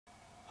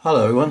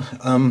Hello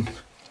everyone.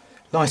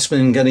 Life's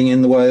been getting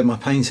in the way of my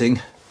painting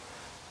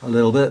a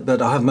little bit,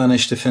 but I have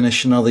managed to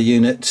finish another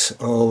unit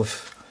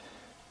of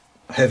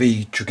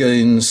heavy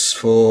dragoons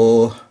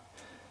for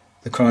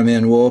the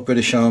Crimean War,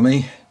 British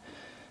Army.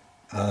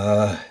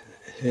 Here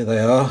they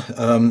are.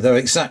 They're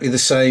exactly the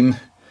same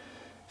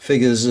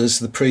figures as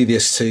the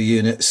previous two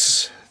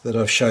units that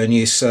I've shown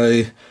you,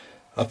 so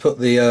I put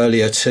the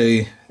earlier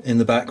two in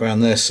the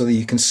background there so that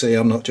you can see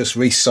I'm not just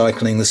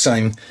recycling the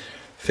same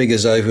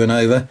figures over and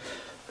over.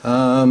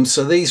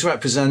 So these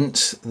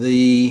represent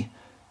the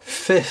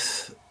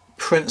 5th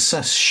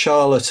Princess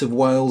Charlotte of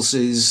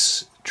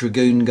Wales's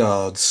Dragoon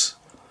Guards.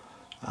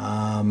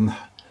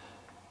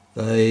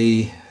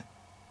 They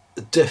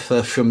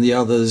differ from the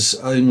others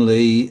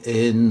only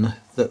in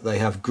that they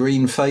have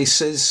green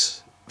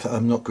faces,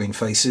 green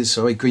facings,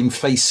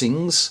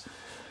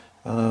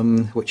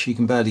 which you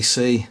can barely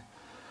see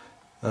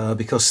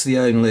because the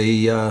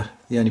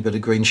only bit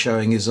of green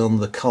showing is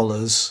on the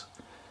collars,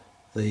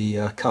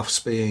 the cuffs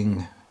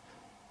being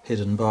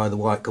hidden by the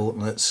white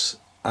gauntlets,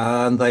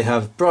 and they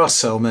have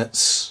brass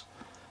helmets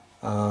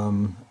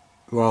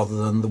rather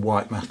than the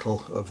white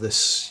metal of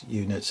this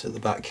unit at the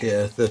back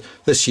here.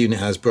 This unit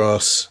has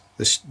brass,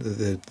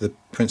 the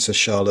Princess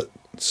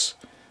Charlotte's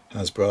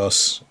has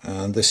brass,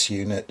 and this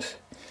unit,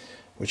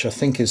 which I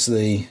think is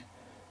the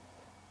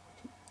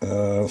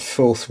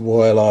 4th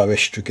Royal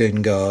Irish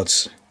Dragoon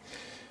Guards,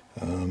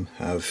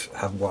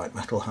 have white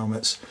metal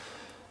helmets.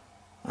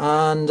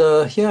 And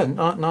yeah,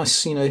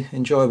 nice,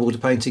 enjoyable to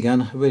paint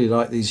again. I really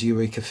like these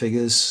Eureka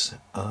figures.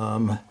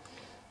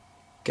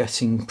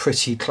 Getting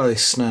pretty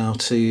close now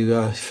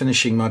to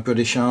finishing my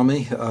British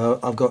Army.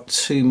 I've got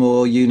 2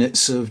 more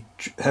units of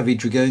heavy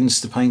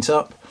dragoons to paint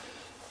up,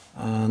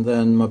 and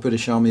then my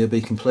British Army will be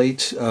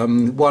complete.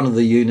 One of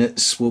the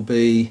units will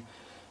be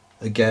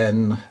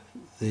again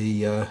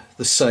the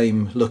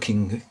same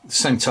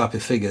type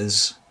of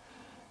figures,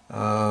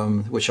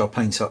 which I'll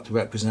paint up to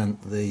represent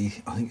I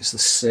think it's the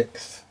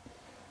 6th,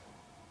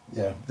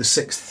 the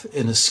 6th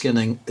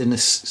inner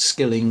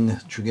skilling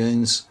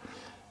dragoons,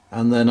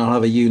 and then I'll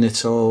have a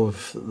unit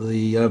of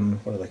the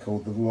what are they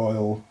called, the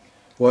Royal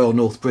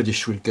North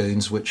British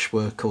Dragoons, which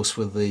were of course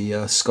with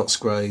the Scots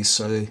Greys,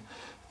 so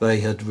they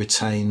had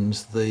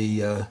retained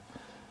the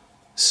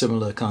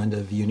similar kind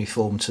of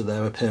uniform to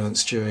their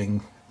appearance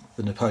during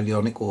the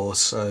Napoleonic Wars,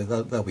 so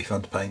that'll be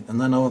fun to paint.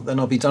 And then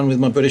I'll be done with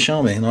my British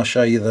Army, and I'll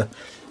show you the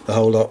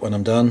whole lot when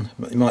I'm done.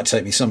 It might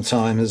take me some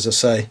time, as I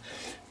say,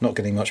 not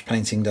getting much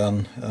painting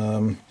done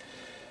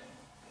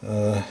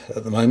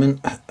at the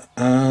moment,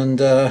 and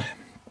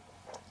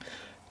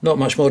not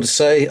much more to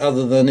say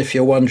other than, if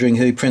you're wondering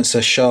who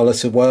Princess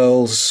Charlotte of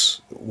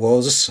Wales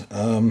was,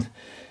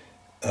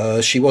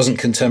 she wasn't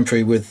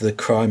contemporary with the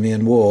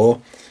Crimean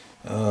War.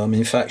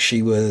 In fact,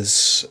 she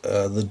was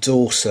the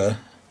daughter,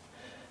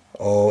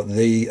 or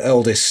the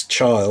eldest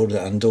child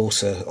and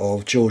daughter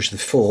of George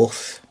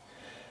IV,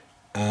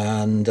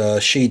 and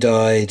she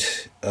died.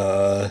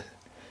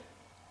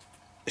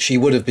 She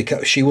would have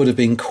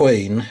been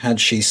queen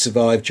had she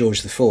survived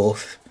George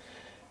IV,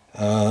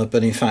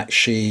 but in fact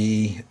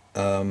she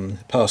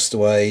passed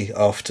away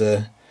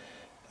after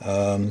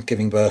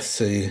giving birth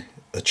to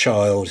a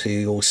child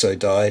who also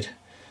died.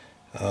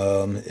 I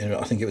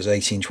think it was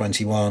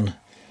 1821.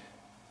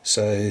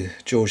 So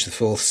George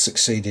IV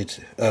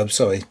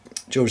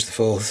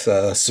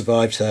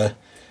survived her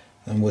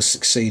and was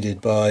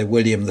succeeded by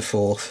William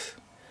IV,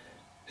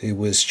 who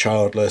was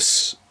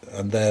childless,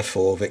 and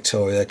therefore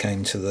Victoria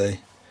came to the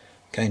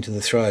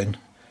throne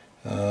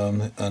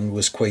and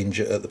was queen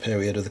at the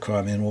period of the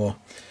Crimean War.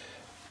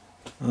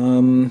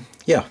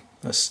 Yeah,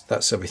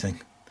 that's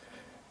everything.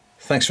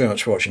 Thanks very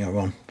much for watching,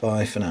 everyone.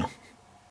 Bye for now.